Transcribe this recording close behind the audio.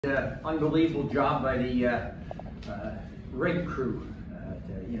unbelievable job by the rig crew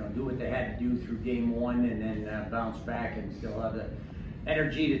to do what they had to do through game one, and then bounce back and still have the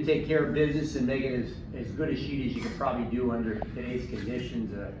energy to take care of business and make it as good a sheet as you could probably do under today's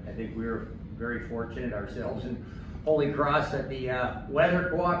conditions. I think we were very fortunate ourselves in Holy Cross that the weather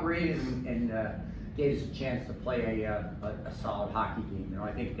cooperated and gave us a chance to play a solid hockey game.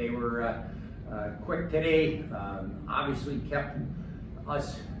 I think they were quick today. Obviously kept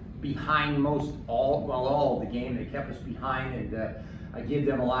us behind all of the game. They kept us behind, and I give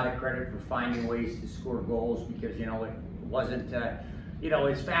them a lot of credit for finding ways to score goals, because it wasn't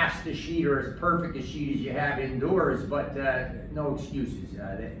as fast a sheet or as perfect a sheet as you have indoors, but no excuses.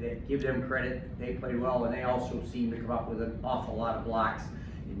 They give them credit. They played well, and they also seem to come up with an awful lot of blocks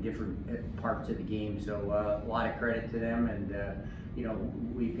in different parts of the game. So a lot of credit to them, and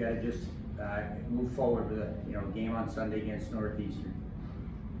we've got to just move forward with a game on Sunday against Northeastern.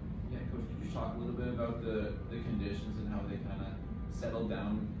 Yeah, Coach, could you talk a little bit about the conditions and how they kind of settled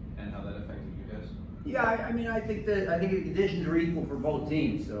down and how that affected you guys? Yeah, I think the conditions were equal for both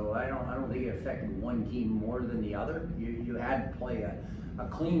teams, so I don't think it affected one team more than the other. You had to play a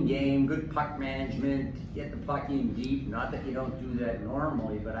clean game, good puck management, get the puck in deep. Not that you don't do that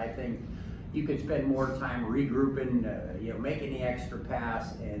normally, but I think you could spend more time regrouping, making the extra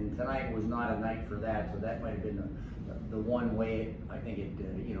pass. And tonight was not a night for that, so that might have been the one way. I think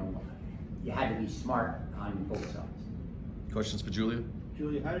you had to be smart on both sides. Questions for Julia?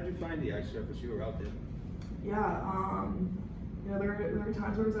 Julia, how did you find the ice surface? You were out there. Yeah, there were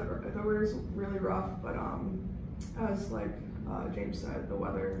times where it was really rough, but as James said, the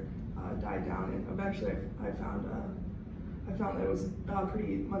weather died down, and eventually I found that it was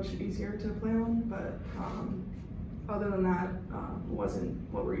pretty much easier to play on. But other than that, it wasn't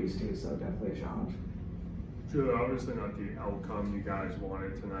what we're used to, so definitely a challenge. Julia, obviously not the outcome you guys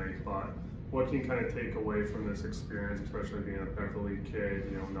wanted tonight, but what can you kind of take away from this experience, especially being a Beverly kid,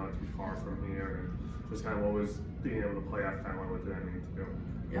 not too far from here, and just kind of what was being able to play at Fenway, what did that mean to you?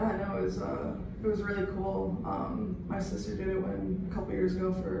 Yeah, I know, it was really cool. My sister did it a couple years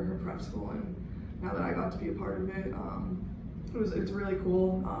ago for her prep school, and now that I got to be a part of it, it's really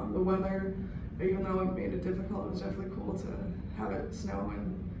cool. The weather, even though it made it difficult, it was definitely cool to have it snow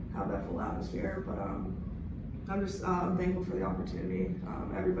and have that full atmosphere. But I'm just thankful for the opportunity.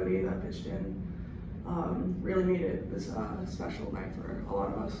 Everybody that pitched in really made it this special night for a lot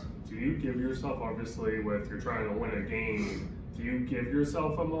of us. Do you give yourself, obviously, with you're trying to win a game, do you give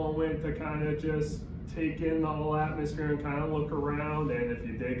yourself a moment to kind of just take in the whole atmosphere and kind of look around? And if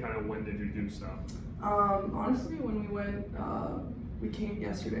you did, kind of when did you do so? Honestly, when we went, we came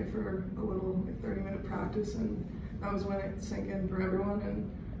yesterday for a little 30-minute practice, and that was when it sank in for everyone. And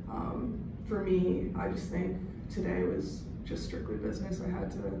for me, I just think today was just strictly business.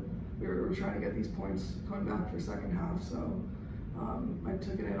 We were trying to get these points going back for second half, so I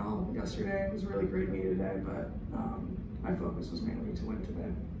took it in all yesterday. It was a really great meet today, but my focus was mainly to win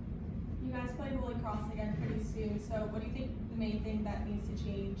today. You guys play Holy Cross again pretty soon, so what do you think the main thing that needs to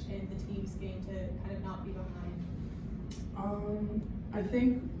change in the team's game to kind of not be behind?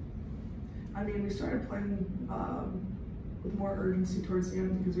 We started playing with more urgency towards the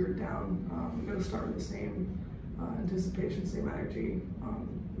end because we were down. We got to start with the same anticipation, same energy,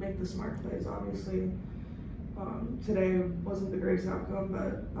 make the smart plays, obviously. Today wasn't the greatest outcome,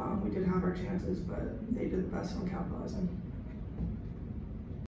 but we did have our chances, but they did the best on capitalizing.